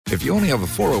If you only have a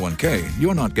 401k,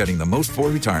 you're not getting the most for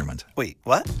retirement. Wait,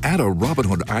 what? Add a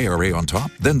Robinhood IRA on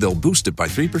top, then they'll boost it by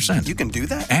 3%. You can do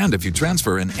that? And if you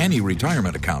transfer in any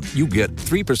retirement account, you get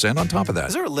 3% on top of that.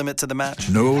 Is there a limit to the match?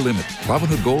 No limit.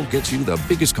 Robinhood Gold gets you the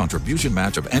biggest contribution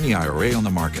match of any IRA on the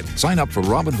market. Sign up for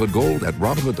Robinhood Gold at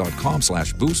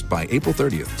Robinhood.com/boost by April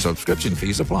 30th. Subscription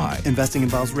fees apply. Investing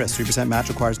involves risk. 3% match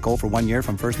requires gold for 1 year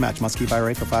from first match. Must keep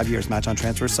IRA for 5 years. Match on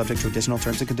transfers subject to additional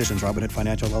terms and conditions. Robinhood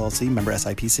Financial LLC, member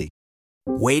SIPC.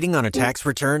 Waiting on a tax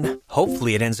return?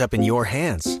 Hopefully it ends up in your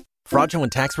hands.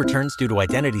 Fraudulent tax returns due to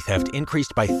identity theft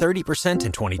increased by 30%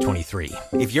 in 2023.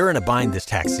 If you're in a bind this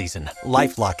tax season,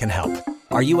 LifeLock can help.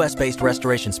 Our U.S.-based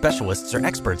restoration specialists are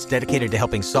experts dedicated to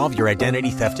helping solve your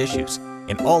identity theft issues.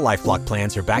 And all LifeLock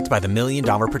plans are backed by the $1 Million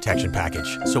Protection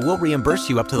Package. So we'll reimburse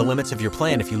you up to the limits of your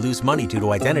plan if you lose money due to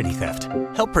identity theft.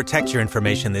 Help protect your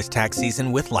information this tax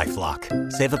season with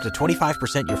LifeLock. Save up to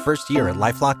 25% your first year at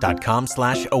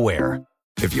LifeLock.com/aware.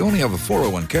 If you only have a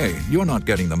 401k, you're not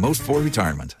getting the most for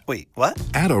retirement. Wait, what?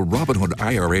 Add a Robinhood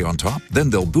IRA on top,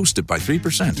 then they'll boost it by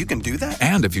 3%. You can do that?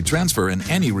 And if you transfer in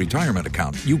any retirement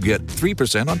account, you get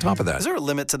 3% on top of that. Is there a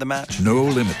limit to the match? No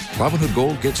limit. Robinhood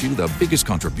Gold gets you the biggest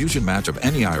contribution match of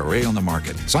any IRA on the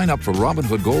market. Sign up for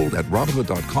Robinhood Gold at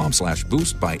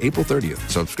Robinhood.com/boost by April 30th.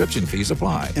 Subscription fees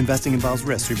apply. Investing involves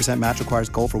risk. 3% match requires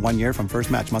gold for 1 year from first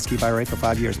match. Must keep IRA for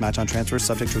 5 years. Match on transfers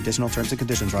subject to additional terms and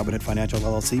conditions. Robinhood Financial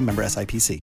LLC, member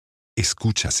SIPC.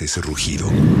 ¿Escuchas ese rugido?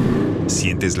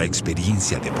 ¿Sientes la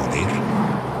experiencia de poder?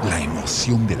 ¿La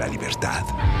emoción de la libertad?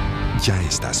 Ya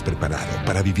estás preparado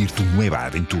para vivir tu nueva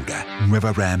aventura.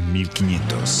 Nueva Ram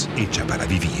 1500, hecha para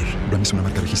vivir. Ram es una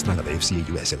marca registrada de FCA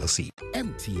US LLC.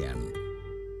 MTN.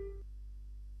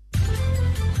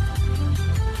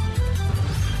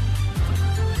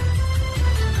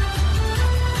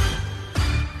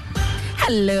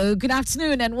 Hello, good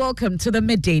afternoon, and welcome to the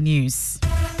Midday News.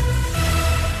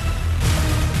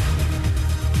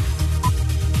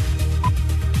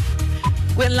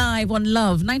 We're live on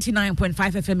Love 99.5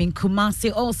 FM in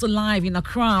Kumasi, also live in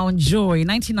Accra on Joy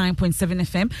 99.7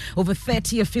 FM, over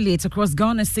 30 affiliates across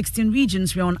Ghana's 16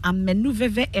 regions. We're on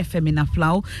Amenuveve FM in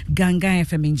Aflao, Ganga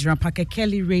FM in Jirapaka,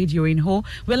 Kelly Radio in Ho.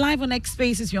 We're live on X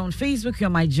Spaces. We're on Facebook. You're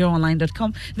on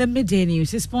myjoyonline.com. The Midday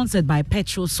News is sponsored by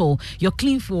Petrol Soul. Your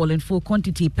clean fuel in full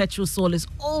quantity. Petrol Soul is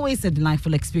always a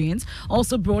delightful experience.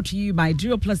 Also brought to you by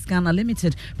Duroplus Ghana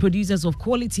Limited, producers of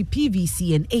quality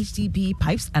PVC and HDPE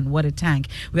pipes and water tank.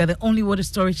 We are the only water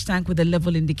storage tank with a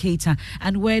level indicator,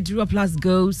 and where Duraplus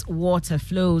goes, water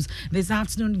flows. This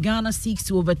afternoon, Ghana seeks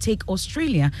to overtake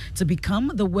Australia to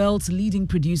become the world's leading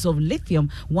producer of lithium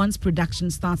once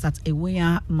production starts at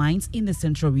Awuah mines in the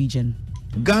central region.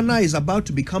 Ghana is about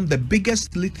to become the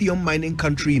biggest lithium mining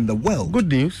country in the world. Good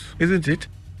news, isn't it?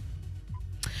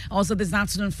 Also this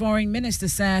afternoon, Foreign Minister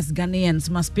says Ghanaians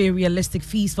must pay realistic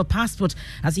fees for passport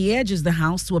as he urges the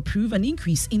House to approve an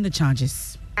increase in the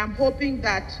charges. I'm hoping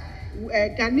that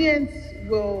Ghanaians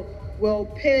will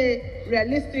pay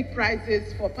realistic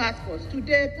prices for passports.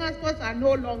 Today, passports are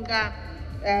no longer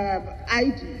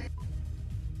IDs.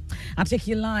 I'll take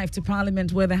you live to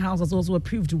Parliament, where the House has also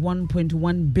approved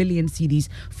 1.1 billion cedis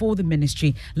for the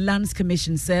ministry. Lands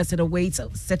Commission says it awaits a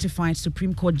certified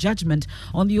Supreme Court judgment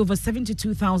on the over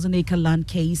 72,000-acre land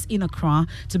case in Accra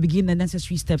to begin the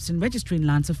necessary steps in registering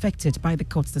lands affected by the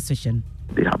court's decision.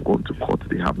 They have gone to court,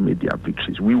 they have made their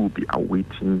victories. We will be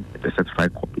awaiting the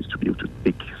certified copies to be able to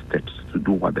take steps to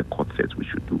do what the court says we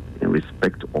should do in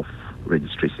respect of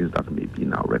registrations that may be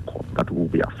in our record that will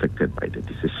be affected by the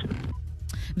decision.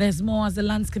 There's more as the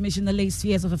Lands Commission allays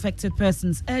fears of affected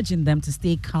persons, urging them to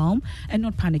stay calm and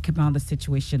not panic about the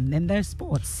situation in their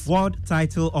sports. World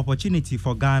title opportunity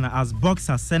for Ghana as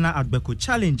boxer Senna Agbeko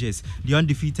challenges the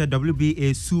undefeated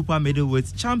WBA super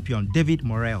middleweight champion David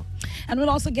Morrell. And we'll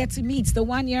also get to meet the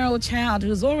 1-year-old child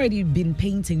who's already been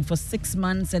painting for 6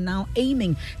 months and now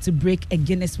aiming to break a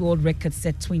Guinness World Record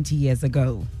set 20 years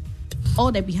ago.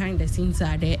 All the behind the scenes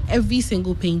are there. Every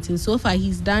single painting. So far,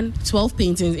 he's done 12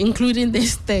 paintings, including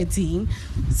this 13.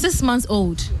 6 months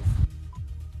old.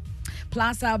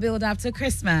 Plus, our build up to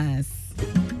Christmas.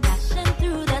 Dashing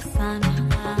through the sun,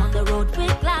 on the road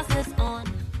with glasses on.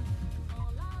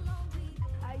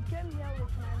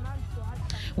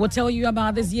 We'll tell you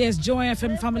about this year's Joy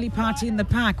FM Family Party in the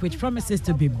Park, which promises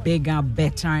to be bigger,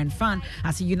 better, and fun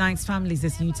as it unites families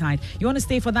this new tide. You want to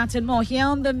stay for that and more here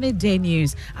on the Midday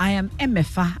News. I am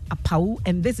Emefa Apau,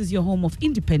 and this is your home of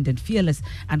independent, fearless,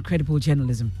 and credible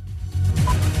journalism.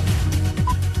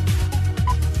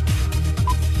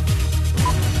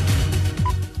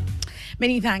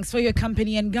 Many thanks for your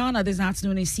company. And Ghana this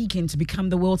afternoon is seeking to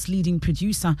become the world's leading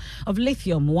producer of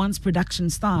lithium once production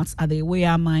starts at the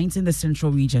Awuah mines in the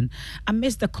central region.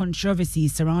 Amidst the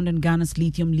controversies surrounding Ghana's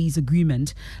lithium lease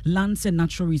agreement, Lands and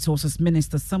Natural Resources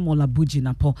Minister Samuel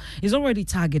Abujinapo is already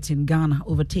targeting Ghana,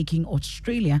 overtaking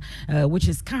Australia, which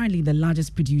is currently the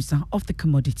largest producer of the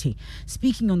commodity.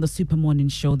 Speaking on the Super Morning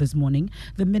Show this morning,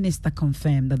 the minister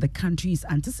confirmed that the country is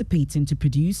anticipating to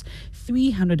produce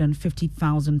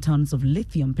 350,000 tons of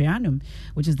lithium per annum,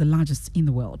 which is the largest in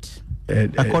the world.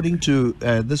 According to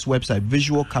this website,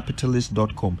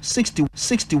 visualcapitalist.com,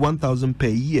 61,000 per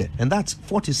year, and that's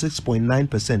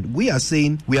 46.9%. We are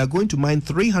saying we are going to mine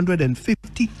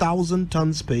 350,000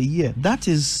 tons per year. That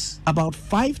is about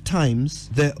 5 times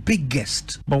the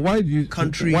biggest. But why do you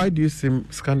country? Why do you seem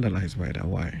scandalized by that?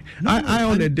 Why? No, I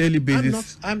on a daily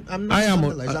basis. I'm not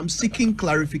scandalized. I'm seeking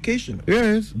clarification.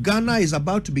 Yes. Ghana is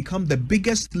about to become the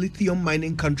biggest lithium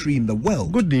mining country in the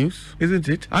world. Good news, isn't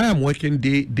it? I am working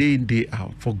day in, day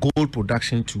out for gold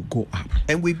production to go up.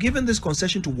 And we've given this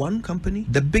concession to one company,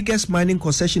 the biggest mining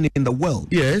concession in the world.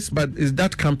 Yes, but is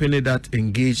that company that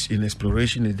engaged in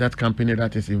exploration, is that company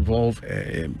that is involved,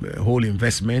 whole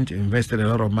investment, invested a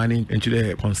lot of money into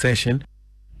the concession?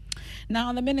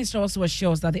 Now, the minister also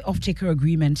assures that the off-taker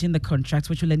agreement in the contract,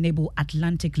 which will enable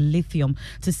Atlantic Lithium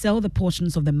to sell the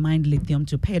portions of the mined lithium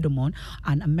to Pedomon,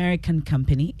 an American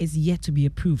company, is yet to be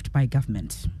approved by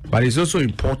government. But it's also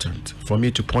important for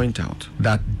me to point out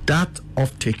that that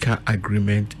off-taker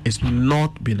agreement is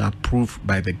not been approved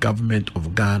by the government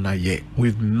of Ghana yet.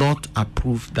 We've not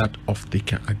approved that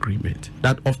off-taker agreement.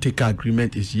 That off-taker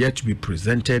agreement is yet to be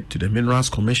presented to the Minerals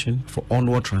Commission for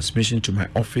onward transmission to my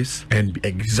office and be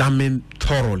examined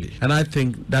thoroughly. And I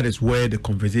think that is where the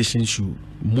conversation should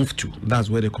move to.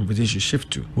 That's where the conversation should shift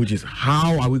to, which is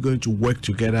how are we going to work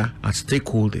together as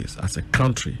stakeholders, as a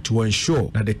country, to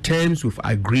ensure that the terms we've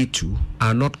agreed to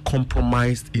are not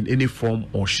compromised in any form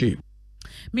or shape.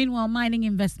 Meanwhile, mining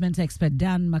investment expert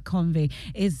Dan McConvey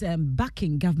is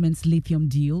backing government's lithium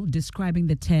deal, describing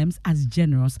the terms as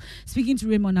generous. Speaking to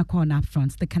Raymond Akon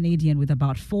upfront, the Canadian with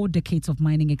about 4 decades of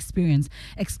mining experience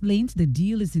explained the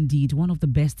deal is indeed one of the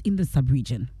best in the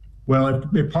sub-region. Well,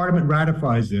 if Parliament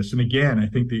ratifies this, and again, I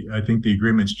think the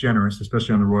agreement's generous,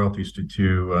 especially on the royalties to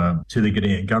the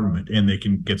Ghanaian government, and they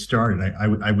can get started.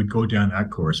 I would go down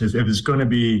that course. If it's going to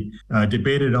be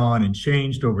debated on and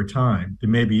changed over time,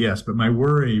 then maybe yes. But my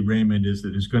worry, Raymond, is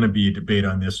that there's going to be a debate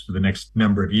on this for the next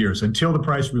number of years until the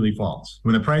price really falls.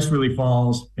 When the price really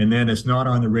falls, and then it's not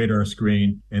on the radar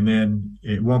screen, and then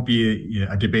it won't be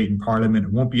a debate in Parliament,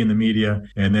 it won't be in the media,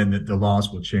 and then the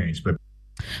laws will change. But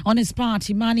on his part,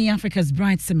 Imani Africa's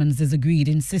Bright Simmons disagreed,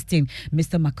 insisting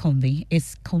Mr. McConvey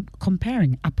is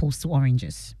comparing apples to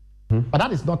oranges. But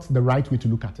that is not the right way to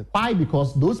look at it. Why?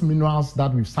 Because those minerals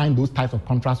that we've signed those types of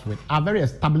contracts with are very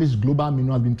established global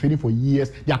minerals, been trading for years.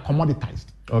 They are commoditized.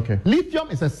 Okay. Lithium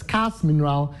is a scarce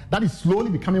mineral that is slowly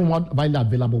becoming more widely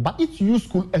available, but its use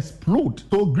could explode.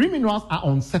 So green minerals are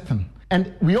uncertain.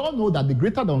 And we all know that the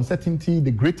greater the uncertainty,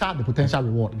 the greater the potential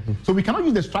reward. So we cannot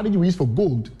use the strategy we use for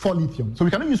gold for lithium. So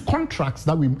we cannot use contracts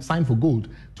that we sign for gold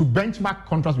to benchmark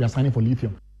contracts we are signing for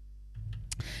lithium.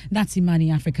 That's Imani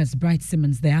Africa's Bright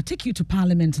Simmons there. I'll take you to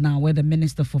Parliament now, where the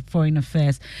Minister for Foreign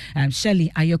Affairs,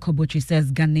 Shelley Ayokobotri,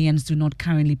 says Ghanaians do not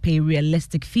currently pay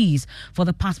realistic fees for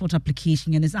the passport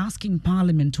application and is asking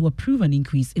Parliament to approve an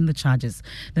increase in the charges.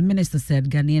 The Minister said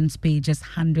Ghanaians pay just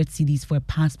 100 cedis for a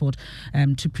passport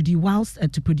to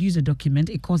produce a document.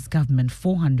 It costs government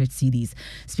 400 cedis.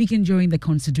 Speaking during the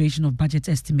consideration of budget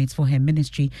estimates for her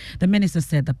ministry, the Minister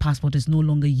said the passport is no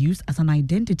longer used as an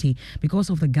identity because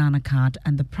of the Ghana card,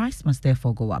 and the price must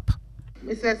therefore go up.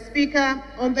 Mr. Speaker,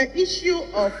 on the issue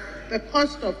of the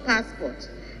cost of passports,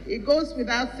 it goes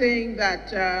without saying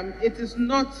that it is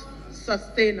not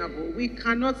sustainable. We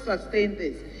cannot sustain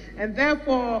this. And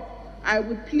therefore, I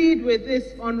would plead with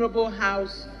this Honorable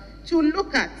House to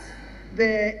look at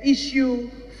the issue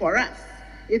for us.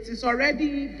 It is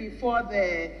already before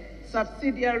the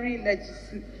subsidiary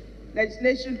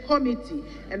legislation committee,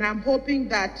 and I'm hoping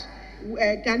that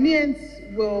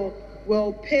Ghanaians will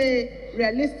pay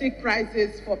realistic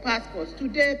prices for passports.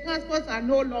 Today, passports are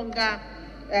no longer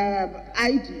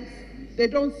IDs. They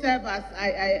don't serve as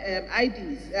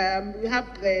IDs. We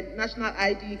have the national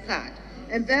ID card.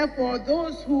 And therefore,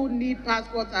 those who need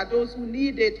passports are those who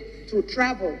need it to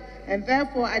travel. And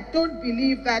therefore, I don't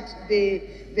believe that they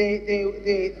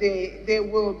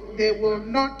will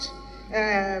not,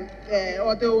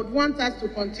 or they would want us to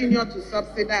continue to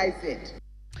subsidize it.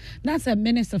 That's a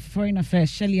Minister for Foreign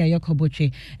Affairs, Shelley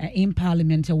Ayokoboche, in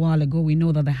Parliament a while ago. We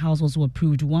know that the House also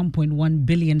approved 1.1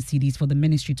 billion cedis for the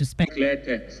ministry to spend. Clear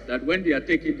text that when they are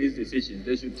taking these decisions,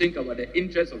 they should think about the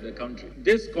interests of the country.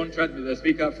 This contract, Mr.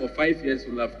 Speaker, for 5 years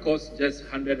will have cost just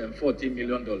 $140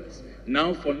 million.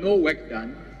 Now, for no work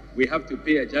done, we have to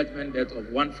pay a judgment debt of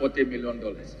 $140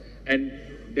 million. And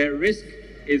the risk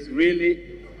is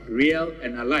really real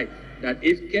and alive, that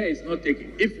if care is not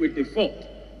taken, if we default,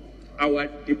 our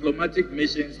diplomatic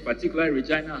missions, particularly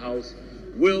Regina House,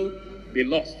 will be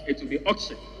lost. It will be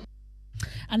auctioned.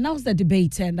 And that was the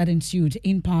debate that ensued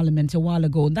in Parliament a while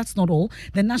ago. And that's not all.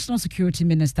 The National Security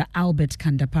Minister, Albert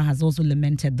Kandapa, has also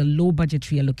lamented the low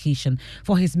budgetary allocation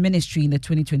for his ministry in the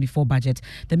 2024 budget.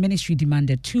 The ministry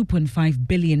demanded 2.5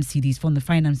 billion cedis from the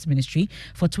Finance Ministry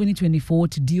for 2024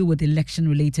 to deal with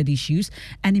election-related issues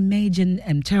and emerging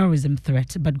terrorism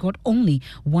threat, but got only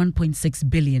 1.6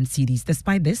 billion cedis.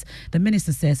 Despite this, the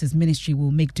minister says his ministry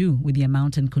will make do with the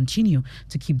amount and continue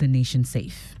to keep the nation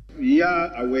safe. We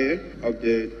are aware of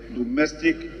the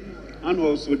domestic and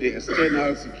also the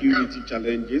external security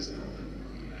challenges,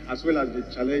 as well as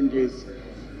the challenges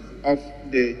of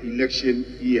the election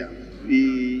year.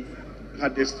 We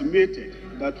had estimated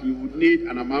that we would need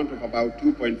an amount of about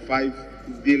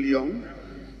 2.5 billion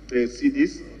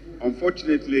cedis.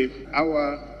 Unfortunately,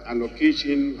 our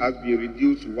allocation has been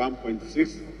reduced to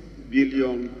 1.6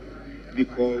 billion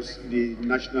because the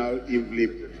national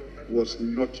envelope was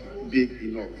not big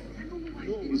enough.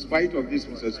 In spite of this,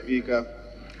 Mr. Speaker,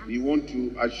 we want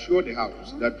to assure the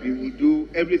House that we will do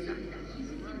everything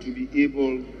to be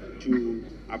able to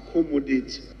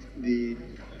accommodate the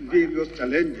various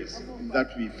challenges that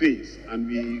we face, and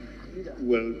we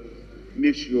will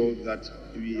make sure that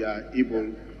we are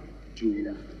able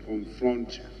to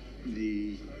confront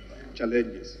the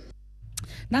challenges.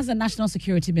 That's the National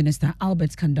Security Minister,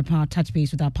 Albert Kandapa. Touch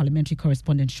base with our parliamentary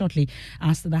correspondent shortly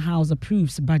as the House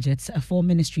approves budgets for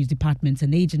ministries, departments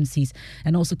and agencies,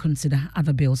 and also consider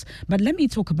other bills. But let me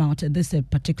talk about this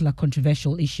particular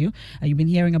controversial issue. You've been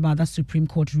hearing about that Supreme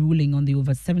Court ruling on the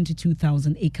over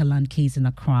 72,000 acre land case in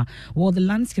Accra. Well, the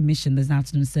Lands Commission this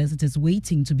afternoon says it is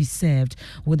waiting to be served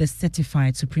with a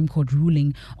certified Supreme Court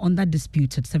ruling on that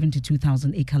disputed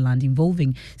 72,000 acre land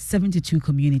involving 72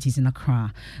 communities in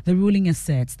Accra. The ruling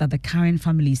asserts that the Karen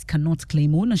families cannot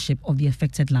claim ownership of the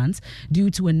affected lands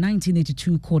due to a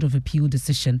 1982 Court of Appeal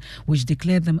decision which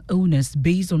declared them owners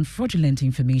based on fraudulent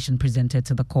information presented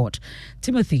to the court.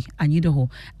 Timothy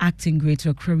Anyidoho, acting Greater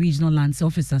Accra Regional Lands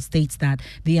Officer, states that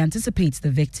they anticipate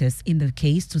the victors in the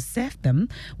case to serve them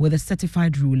with a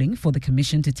certified ruling for the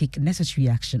Commission to take necessary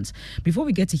actions. Before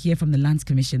we get to hear from the Lands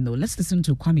Commission, though, let's listen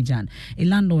to Kwame Jan, a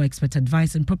land law expert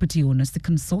advising property owners to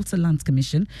consult the Lands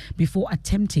Commission before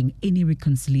attempting any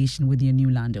reconciliation with your new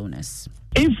landowners.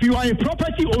 If you are a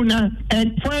property owner,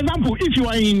 and for example, if you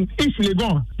are in East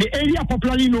Legon, the area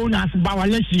popularly known as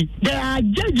Bawaleshi, there are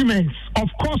judgments of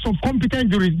course of competent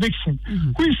jurisdiction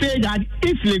which say that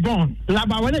East Legon, La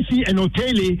Bawaleshi and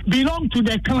Otele belong to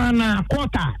the Klana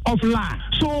quarter of La.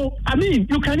 So, I mean,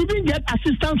 you can even get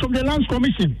assistance from the Lands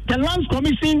Commission. The Lands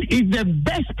Commission is the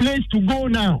best place to go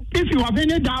now. If you have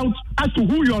any doubt as to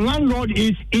who your landlord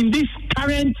is in this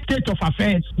current state of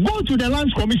affairs, go to the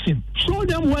Lands Commission. Show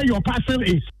them where your parcel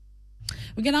is.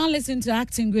 We can now listen to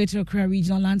Acting Greater Accra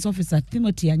Regional Lands Officer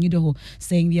Timothy Anyidoho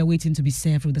saying they are waiting to be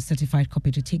served with a certified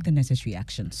copy to take the necessary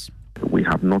actions. We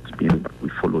have not been, but we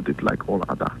followed it like all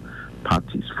other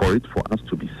parties. For us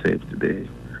to be served, the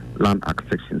Land Act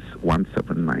Sections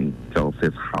 179 tells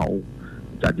us how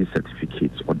judges'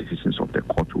 certificates or decisions of the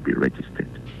court will be registered.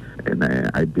 And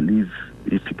I believe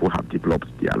if people have developed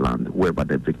their land, wherever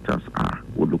the victors are,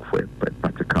 we'll look for a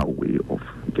practical way of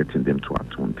getting them to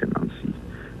atone tenancy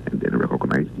and then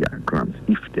recognize their grants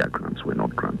if their grants were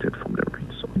not granted from the REIT.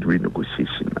 So during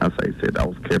negotiation, as I said, I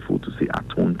was careful to say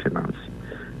atone tenancy,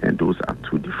 and those are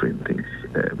two different things.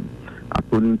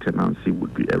 Atoning tenancy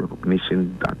would be a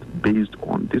recognition that based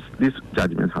on this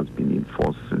judgment has been in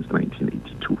force since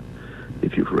 1982.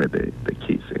 If you've read the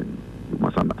case, and you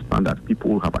must understand that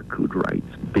people have accrued rights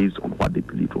based on what they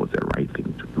believed was the right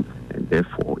thing to do. And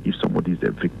therefore, if somebody is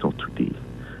a victor today,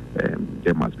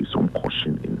 there must be some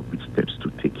caution in which steps to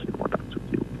take in order to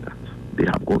deal with that. They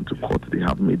have gone to court, they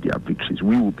have made their victories.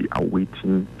 We will be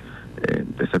awaiting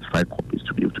the certified copies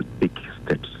to be able to take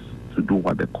steps to do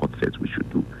what the court says we should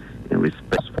do in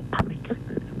respect for panic.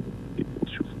 People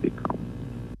should stay calm.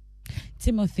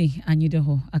 Timothy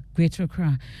Anyideho,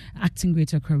 acting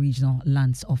Greater Accra Regional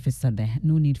Lands Officer there.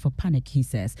 No need for panic, he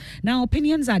says. Now,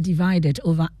 opinions are divided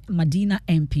over Medina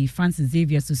MP Francis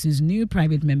Xavier Susu's new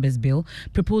private members bill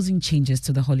proposing changes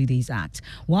to the Holidays Act.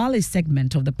 While a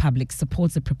segment of the public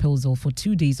supports the proposal for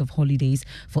 2 days of holidays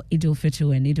for Eid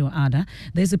al-Fitr and Eid al-Adha,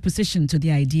 there's opposition to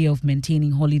the idea of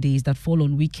maintaining holidays that fall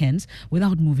on weekends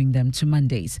without moving them to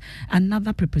Mondays.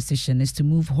 Another proposition is to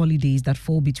move holidays that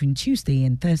fall between Tuesday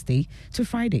and Thursday to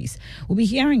Fridays. We'll be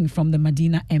hearing from the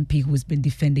Medina MP who has been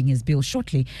defending his bill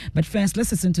shortly. But first,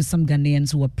 let's listen to some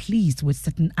Ghanaians who are pleased with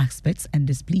certain aspects and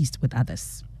displeased with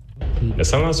others. The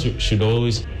Salas should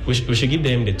always, we should give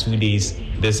them the 2 days,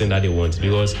 this and that they want,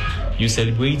 because you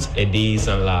celebrate a day,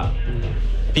 Salah.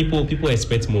 People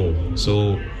expect more.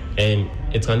 So, and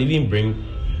it can even bring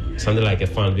something like a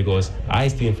fun, because I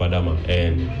stay in Fadama,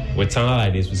 and with Salah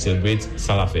like this, we celebrate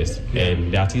Salah Fest,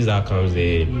 and the artists that comes,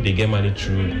 they get money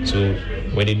through. So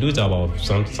when they do it about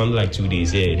something like 2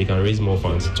 days, they can raise more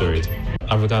funds to it.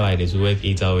 Africa like this, we work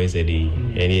 8 hours a day,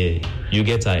 and you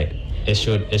get tired. It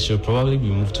should probably be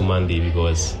moved to Monday,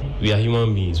 because we are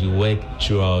human beings. We work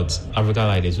throughout Africa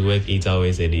like this, we work 8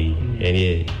 hours a day,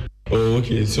 and Oh,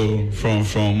 okay. So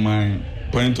from my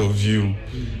point of view,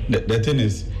 the thing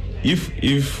is,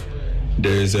 if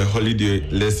there is a holiday,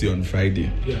 let's say on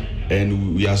Friday,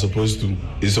 and it's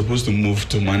supposed to move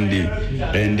to Monday,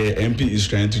 and the MP is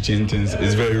trying to change things,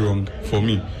 it's very wrong for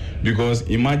me. Because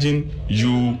imagine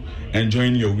you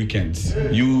enjoying your weekends,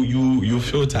 you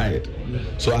feel tired,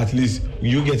 so at least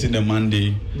you getting a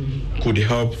Monday could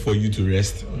help for you to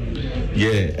rest.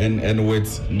 And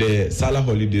with the Salah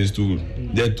holidays too,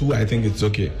 the two, I think it's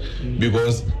okay,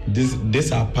 because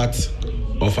these are part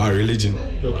of our religion.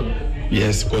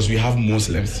 Yes, because we have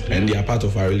Muslims and they are part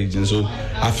of our religion, so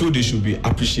I feel they should be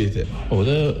appreciated.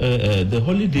 The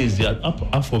holidays, they are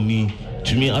up for me.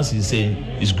 To me, as you say,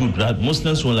 it's good, right?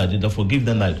 Muslims won't like it, forgive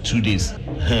them like 2 days.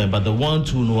 But the 1,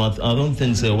 2, no, I don't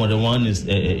think the one is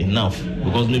enough,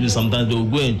 because maybe sometimes they will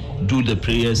go and do the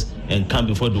prayers and come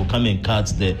before they will come and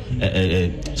cut the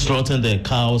slaughter the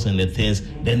cows and the things.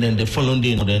 Then the following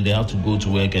day, then they have to go to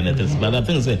work and the things. But I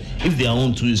think if their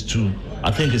own 2 is 2, I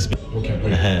think it's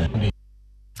okay.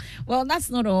 Well, that's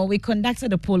not all. We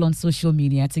conducted a poll on social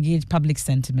media to gauge public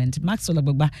sentiment. Maxwell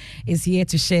Agbogba is here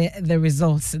to share the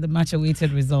results, the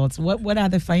much-awaited results. What are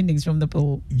the findings from the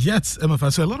poll? Yes,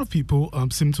 MFA. So a lot of people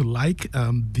seem to like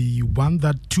the one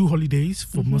that 2 holidays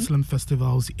for Muslim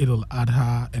festivals, Eid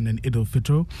al-Adha and then Eid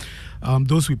al-Fitr.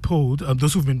 Those we polled,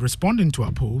 those who've been responding to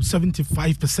our poll,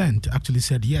 75% actually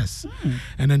said yes.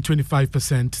 And then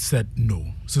 25% said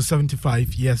no. So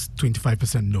 75 yes,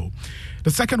 25% no.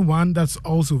 The second one that's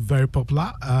also very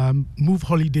popular, move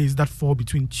holidays that fall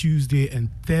between Tuesday and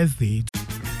Thursday.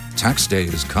 Tax day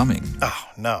is coming. Oh,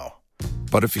 no.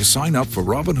 But if you sign up for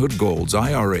Robinhood Gold's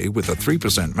IRA with a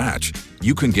 3% match,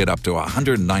 you can get up to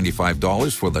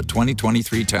 $195 for the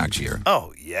 2023 tax year.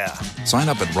 Oh, yeah. Sign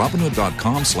up at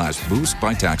Robinhood.com/boost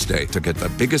by tax day to get the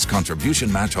biggest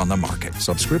contribution match on the market.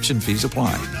 Subscription fees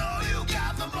apply.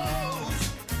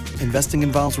 Investing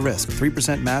involves risk.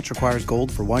 3% match requires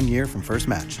gold for 1 year from first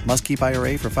match. Must keep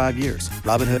IRA for 5 years.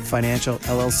 Robinhood Financial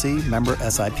LLC, member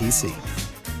SIPC.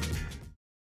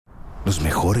 Los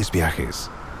mejores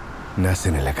viajes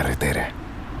nacen en la carretera.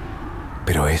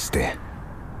 Pero este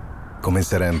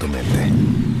comenzará en tu mente.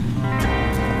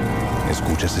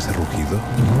 ¿Escuchas ese rugido?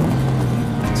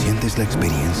 ¿Sientes la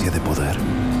experiencia de poder?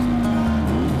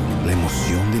 ¿La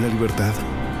emoción de la libertad?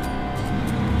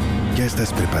 Ya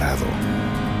estás preparado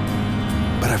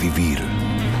para vivir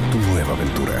tu nueva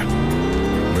aventura.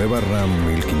 Nueva RAM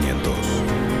 1500.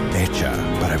 Hecha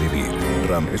para vivir.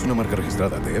 RAM es una marca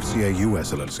registrada de FCI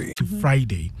US LLC.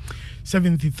 Friday.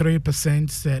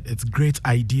 73% said it's a great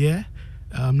idea.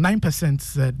 9%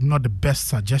 said not the best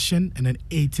suggestion, and then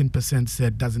 18%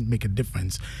 said doesn't make a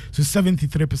difference. So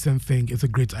 73% think it's a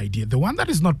great idea. The one that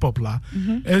is not popular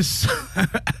is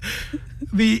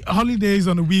the holidays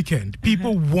on the weekend.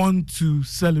 People want to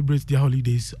celebrate their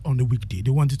holidays on a weekday.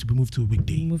 They want it to be moved to a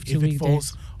weekday. If it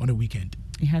falls on a weekend.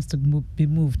 It has to be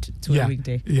moved to a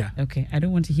weekday. Yeah. Okay. I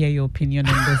don't want to hear your opinion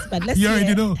on this, but let's hear.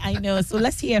 You know. I know. So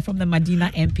let's hear from the Medina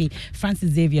MP,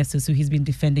 Francis Xavier Susu. He's been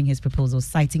defending his proposal,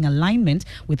 citing alignment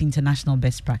with international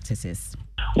best practices.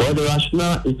 Well, the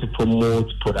rationale is to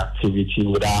promote productivity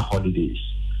without holidays.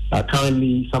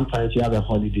 Currently, sometimes you have a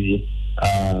holiday.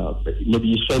 Maybe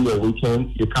you spend your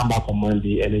weekend, you come back on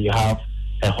Monday, and then you have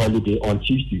a holiday on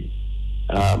Tuesday.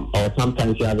 Or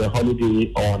sometimes you have a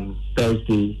holiday on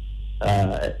Thursday,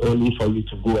 only for you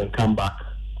to go and come back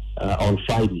on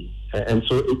Friday. And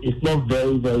so it's not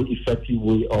very, very effective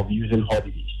way of using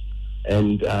holidays.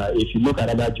 And if you look at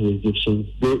other jurisdictions,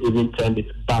 they even term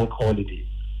it bank holiday,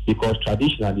 because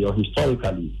traditionally or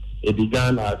historically, it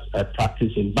began as a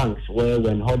practice in banks where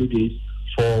when holidays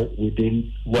fall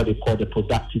within what they call the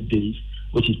productive days,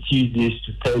 which is Tuesdays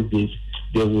to Thursdays,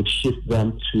 they would shift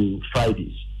them to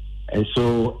Fridays. And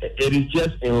so it is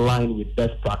just in line with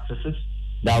best practices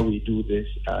that we do this,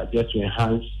 just to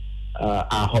enhance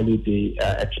our holiday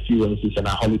experiences and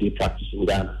our holiday practice in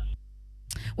Ghana.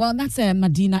 Well, that's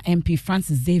Medina MP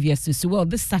Francis Xavier Susu. Well,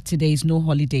 this Saturday is no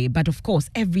holiday, but of course,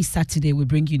 every Saturday we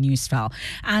bring you Newsfile.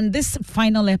 And this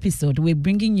final episode, we're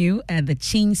bringing you the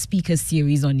Change Speaker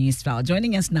series on Newsfile.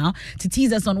 Joining us now to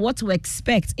tease us on what to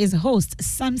expect is host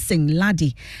Samson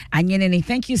Ladi. And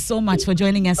thank you so much for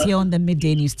joining us here on the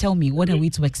Midday News. Tell me, what are we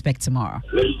to expect tomorrow?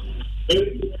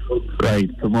 Right,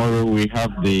 tomorrow we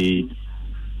have the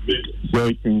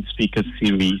Change Speaker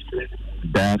series,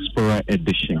 Diaspora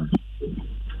Edition.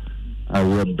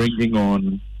 We're bringing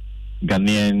on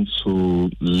Ghanaians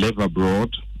who live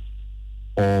abroad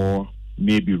or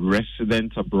maybe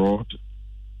resident abroad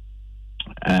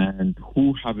and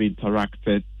who have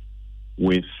interacted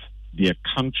with their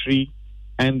country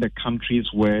and the countries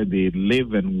where they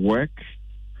live and work,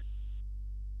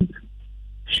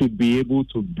 should be able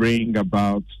to bring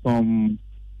about some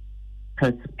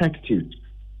perspective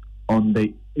on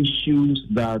the issues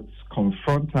that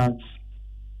confront us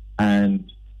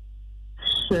and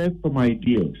share some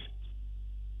ideas,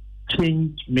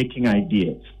 change-making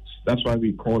ideas. That's why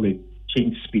we call it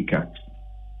Change Speaker.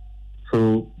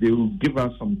 So they will give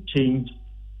us some change,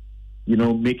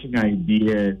 making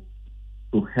ideas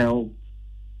to help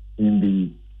in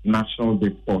the national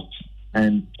discourse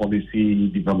and policy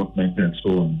development and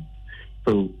so on.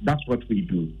 So that's what we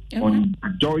do. Okay. On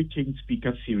Joy Change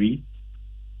Speaker series,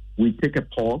 we take a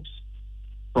pause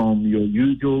from your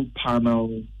usual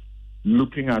panel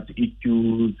looking at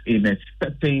issues in a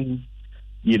certain,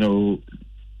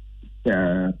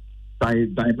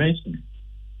 dimension,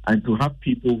 and to have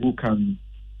people who can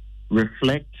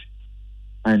reflect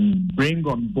and bring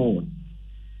on board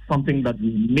something that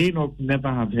we may not never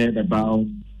have heard about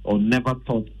or never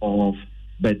thought of,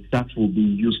 but that will be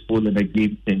useful and a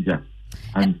game changer.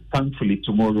 And thankfully,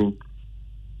 tomorrow,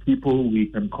 people we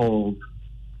can call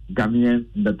Ghanaians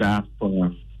in the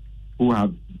diaspora who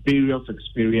have various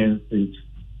experiences,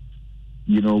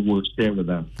 will share with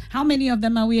us. How many of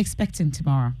them are we expecting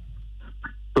tomorrow?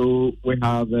 So we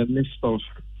have a list of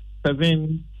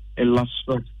 7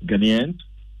 illustrious Ghanaians,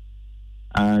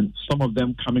 and some of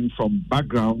them coming from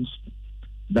backgrounds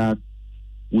that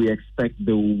we expect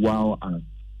they will wow us.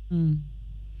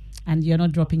 And you're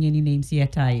not dropping any names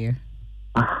yet, are you?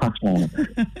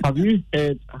 Have you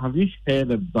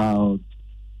heard about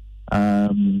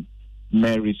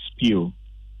Mary Spew?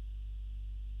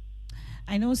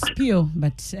 I know Spew,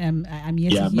 but I'm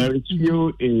yet to hear. Mary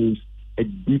Spew is a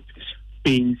deep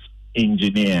space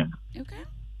engineer. Okay.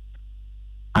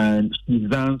 And she's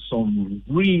done some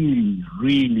really,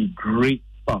 really great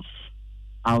stuff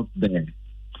out there.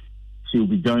 She'll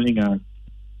be joining us.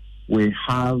 We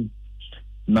have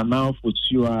Nana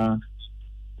Fusua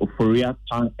Oforia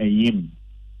Tan Eyim.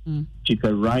 She's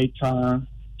a writer,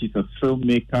 she's a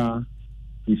filmmaker,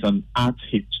 she's an art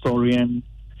historian,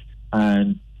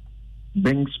 and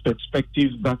brings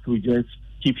perspectives that will just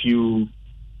keep you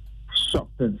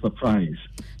shocked and surprised.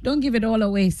 Don't give it all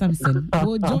away, Samson.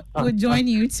 We'll join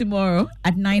you tomorrow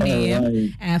at 9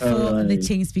 a.m. for the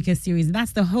Change Speaker series.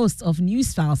 That's the host of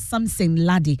Newsfile, Samson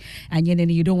Ladi. And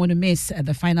you don't want to miss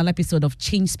the final episode of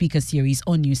Change Speaker series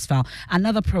on Newsfile.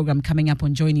 Another program coming up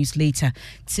on Joy News later.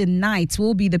 Tonight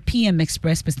will be the PM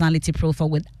Express personality profile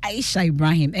with Aisha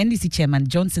Ibrahim. NDC Chairman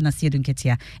Johnson Asiedu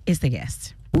Nketia is the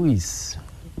guest. Who is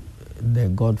the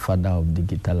godfather of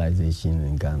digitalization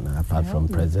in Ghana, apart from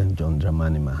President John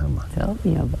Dramani Mahama? Tell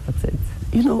me about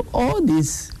it. All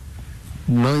this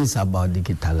noise about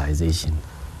digitalization,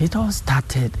 it all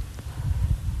started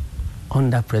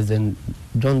under President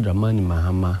John Dramani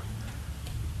Mahama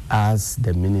as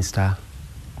the Minister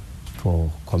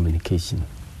for Communication.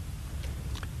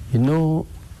 In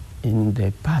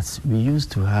the past, we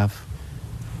used to have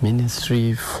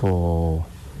Ministry for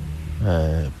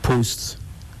Posts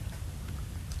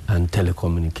and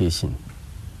Telecommunication.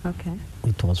 Okay.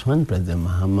 It was when President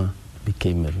Mahama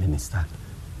became a minister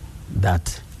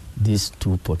that these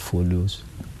two portfolios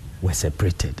were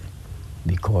separated,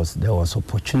 because there was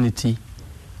opportunity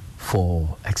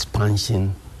for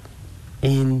expansion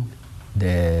in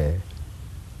the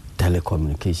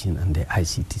telecommunication and the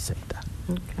ICT sector.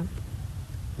 Okay.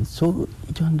 So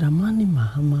John Dramani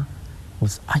Mahama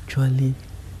was actually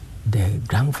the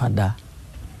grandfather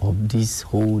of this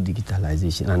whole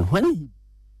digitalization. And when he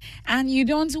And you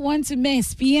don't want to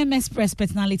miss PM Express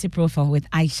Personality Profile with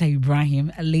Aisha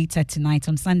Ibrahim later tonight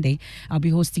on Sunday. I'll be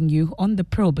hosting you on the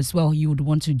probe as well. You would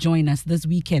want to join us this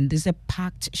weekend. This is a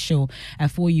packed show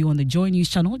for you on the Joy News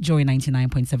channel, Joy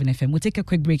 99.7 FM. We'll take a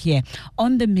quick break here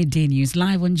on the Midday News,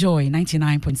 live on Joy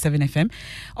 99.7 FM.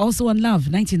 Also on Love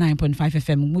 99.5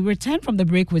 FM. We return from the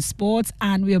break with sports,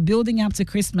 and we are building up to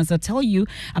Christmas. I'll tell you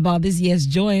about this year's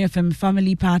Joy FM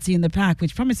Family Party in the Park,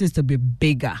 which promises to be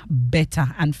bigger,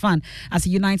 better, and fun as it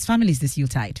unites families this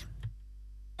Yuletide.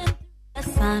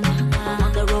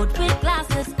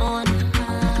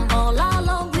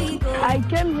 I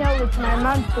came here with my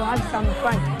mom to have some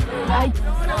fun, like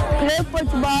play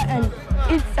football and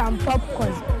eat some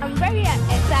popcorn. I'm very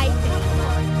excited.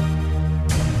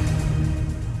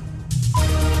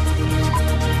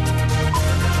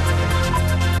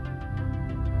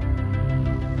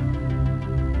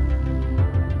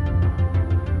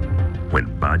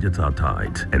 When budgets are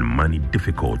tight and money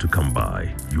difficult to come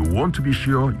by, you want to be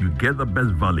sure you get the best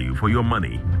value for your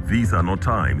money. These are not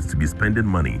times to be spending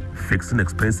money fixing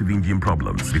expensive engine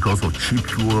problems because of cheap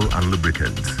fuel and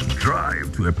lubricants.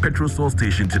 Drive to a petrol source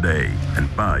station today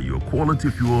and buy your quality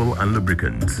fuel and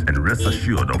lubricants, and rest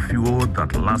assured of fuel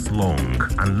that lasts long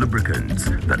and lubricants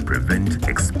that prevent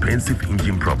expensive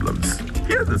engine problems.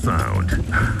 Hear the sound.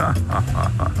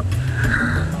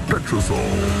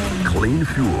 Petrosol, clean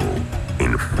fuel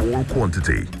in full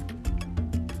quantity.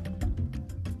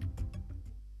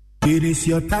 It is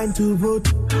your time to vote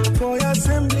for your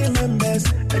assembly members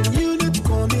and unit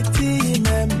committee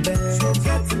members. So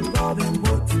get involved and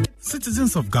vote.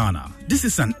 Citizens of Ghana, this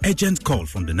is an urgent call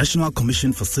from the National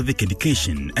Commission for Civic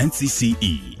Education,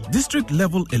 NCCE. District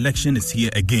level election is here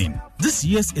again. This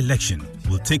year's election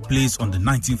will take place on the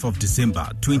 19th of December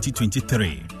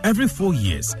 2023. Every 4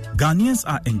 years, Ghanaians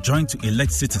are enjoined to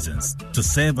elect citizens to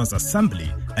serve as assembly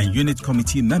and unit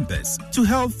committee members to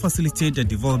help facilitate the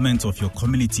development of your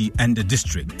community and the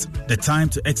district. The time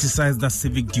to exercise that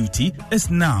civic duty is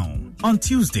now. On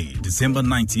Tuesday, December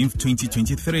 19th,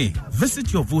 2023,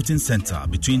 visit your voting center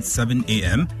between 7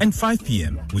 a.m. and 5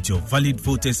 p.m. with your valid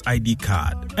voter's ID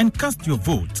card and cast your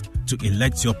vote to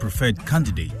elect your preferred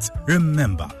candidate.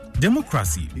 Remember,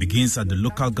 democracy begins at the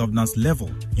local governance level.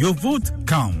 Your vote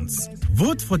counts.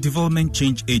 Vote for development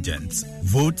change agents.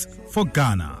 Vote for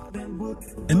Ghana.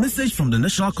 A message from the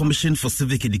National Commission for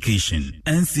Civic Education,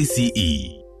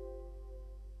 NCCE.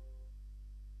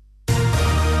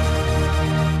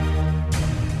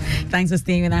 Thanks for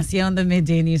staying with us here on the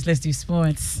Midday News. Let's do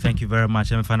sports. Thank you very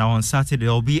much. And for now, on Saturday,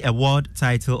 there will be a world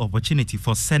title opportunity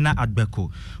for Senna Adbeko,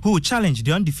 who will challenge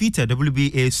the undefeated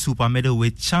WBA super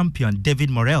middleweight champion David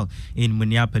Morrell in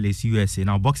Minneapolis, USA.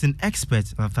 Now, boxing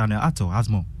expert Nathaniel Atto has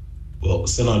more. Well,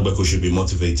 Senna Adbeko should be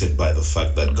motivated by the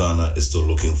fact that Ghana is still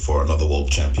looking for another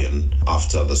world champion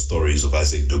after the stories of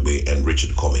Isaac Dugbe and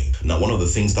Richard Comey. Now, one of the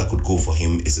things that could go for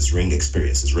him is his ring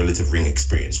experience, his relative ring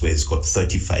experience, where he's got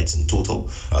 30 fights in total,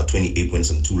 28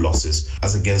 wins and 2 losses,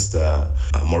 as against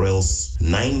Morrell's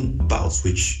 9 bouts,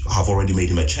 which have already made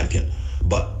him a champion.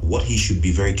 But what he should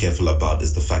be very careful about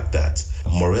is the fact that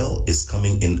Morrell is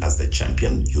coming in as the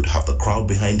champion. You'd have the crowd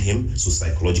behind him, so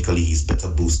psychologically he's better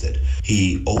boosted.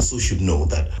 He also should know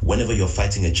that whenever you're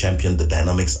fighting a champion, the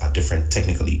dynamics are different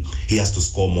technically. He has to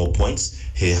score more points,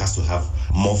 he has to have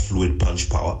more fluid punch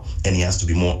power, and he has to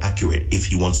be more accurate if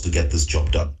he wants to get this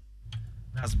job done.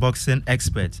 That's boxing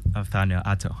expert Nathaniel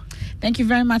Atto. Thank you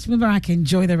very much, Mubarak.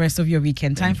 Enjoy the rest of your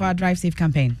weekend. Time for our Drive Safe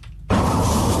campaign.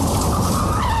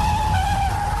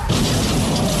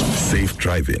 Safe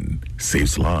driving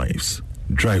saves lives.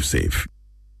 Drive safe.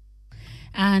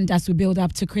 And as we build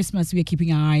up to Christmas, we're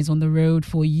keeping our eyes on the road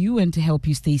for you and to help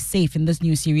you stay safe. In this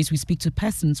new series, we speak to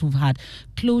persons who've had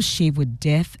close shave with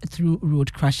death through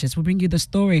road crashes. We'll bring you the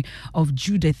story of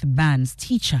Judith Barnes,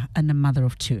 teacher and a mother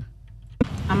of 2.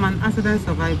 I'm an accident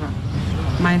survivor.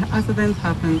 My accident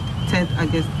happened 3rd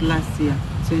August last year,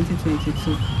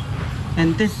 2022.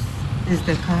 And this is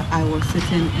the car I was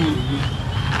sitting in.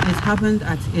 It happened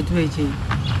at Edweji.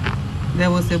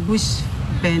 There was a bush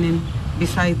burning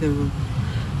beside the road.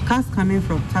 Cars coming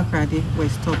from Takrady were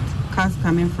stopped. Cars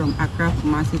coming from Accra,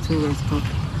 Kumasi too were stopped.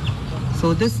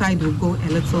 So this side will go a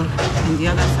little, and the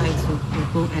other side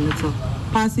will go a little,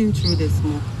 passing through the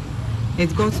smoke.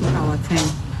 It got to our turn.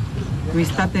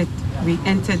 We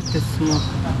entered the smoke.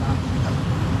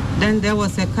 Then there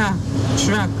was a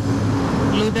truck,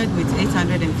 loaded with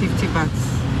 850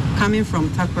 bags, coming from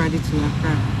Takrady to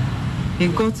Accra. He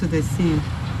got to the scene.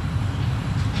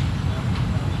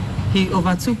 He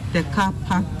overtook the car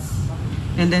parked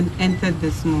and then entered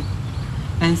the smoke.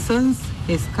 And since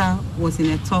his car was in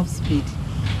a top speed,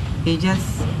 he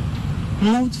just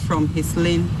moved from his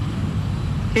lane,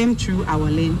 came through our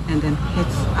lane, and then hit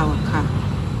our car.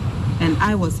 And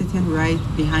I was sitting right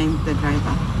behind the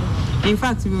driver. In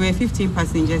fact, we were 15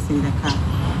 passengers in the car.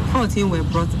 14 were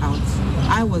brought out.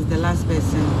 I was the last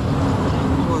person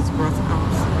who was brought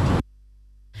out.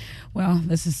 Well,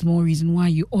 this is more reason why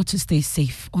you ought to stay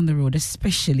safe on the road,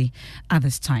 especially at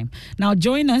this time. Now,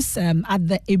 join us at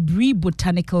the Ebri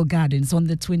Botanical Gardens on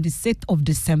the 26th of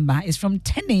December. It's from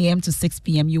 10 a.m. to 6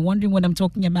 p.m. You're wondering what I'm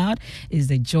talking about? Is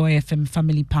the Joy FM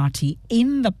family party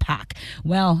in the park.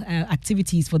 Well,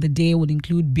 activities for the day would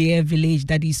include Beer Village,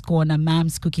 Daddy's Corner,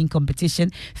 Mam's Cooking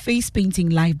Competition, Face Painting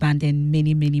Live Band, and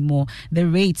many, many more. The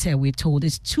rate, we're told,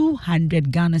 is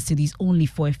 200 Ghana cedis only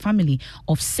for a family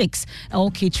of 6.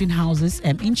 All catering houses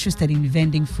interested in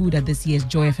vending food at this year's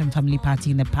Joy FM family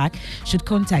party in the park should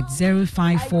contact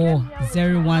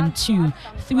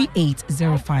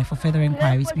 054-012-3805 for further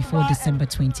inquiries before December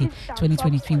 20,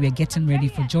 2023. We're getting ready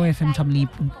for Joy FM family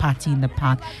party in the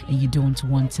park, and you don't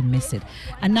want to miss it.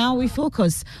 And now we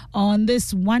focus on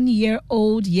this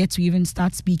 1-year-old yet to even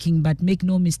start speaking, but make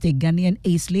no mistake, Ghanaian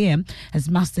ace Liam has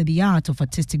mastered the art of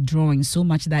artistic drawing so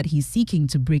much that he's seeking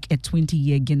to break a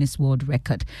 20-year Guinness World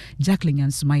Record. Jacqueline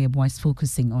and Sumaya is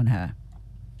focusing on her.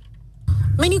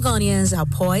 Many Ghanaians are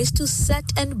poised to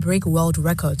set and break world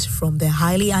records from the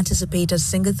highly anticipated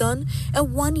singathon. A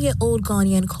 1-year-old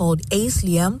Ghanaian called Ace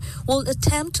Liam will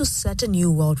attempt to set a new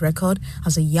world record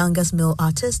as the youngest male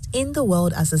artist in the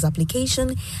world, as his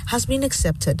application has been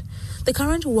accepted. The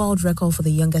current world record for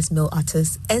the youngest male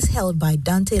artist is held by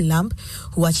Dante Lamp,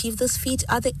 who achieved this feat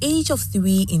at the age of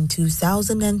 3 in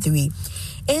 2003.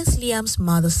 Ace Liam's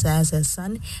mother says her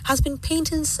son has been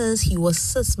painting since he was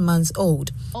 6 months old.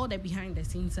 All the behind the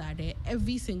scenes are there.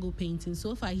 Every single painting.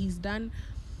 So far, he's done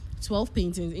 12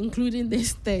 paintings, including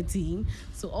this 13.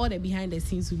 So all the behind the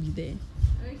scenes will be there.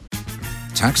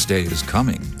 Tax day is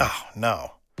coming. Oh,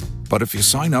 no. But if you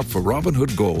sign up for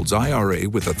Robinhood Gold's IRA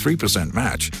with a 3%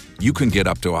 match, you can get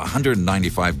up to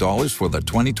 $195 for the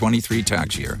 2023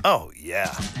 tax year. Oh,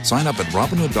 yeah. Sign up at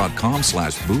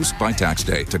Robinhood.com/boost by tax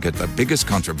day to get the biggest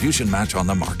contribution match on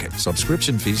the market.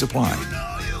 Subscription fees apply.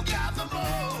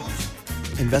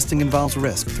 Investing involves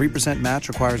risk. 3% match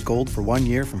requires gold for 1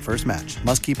 year from first match.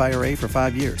 Must keep IRA for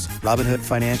 5 years. Robinhood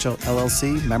Financial,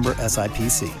 LLC, member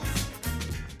SIPC.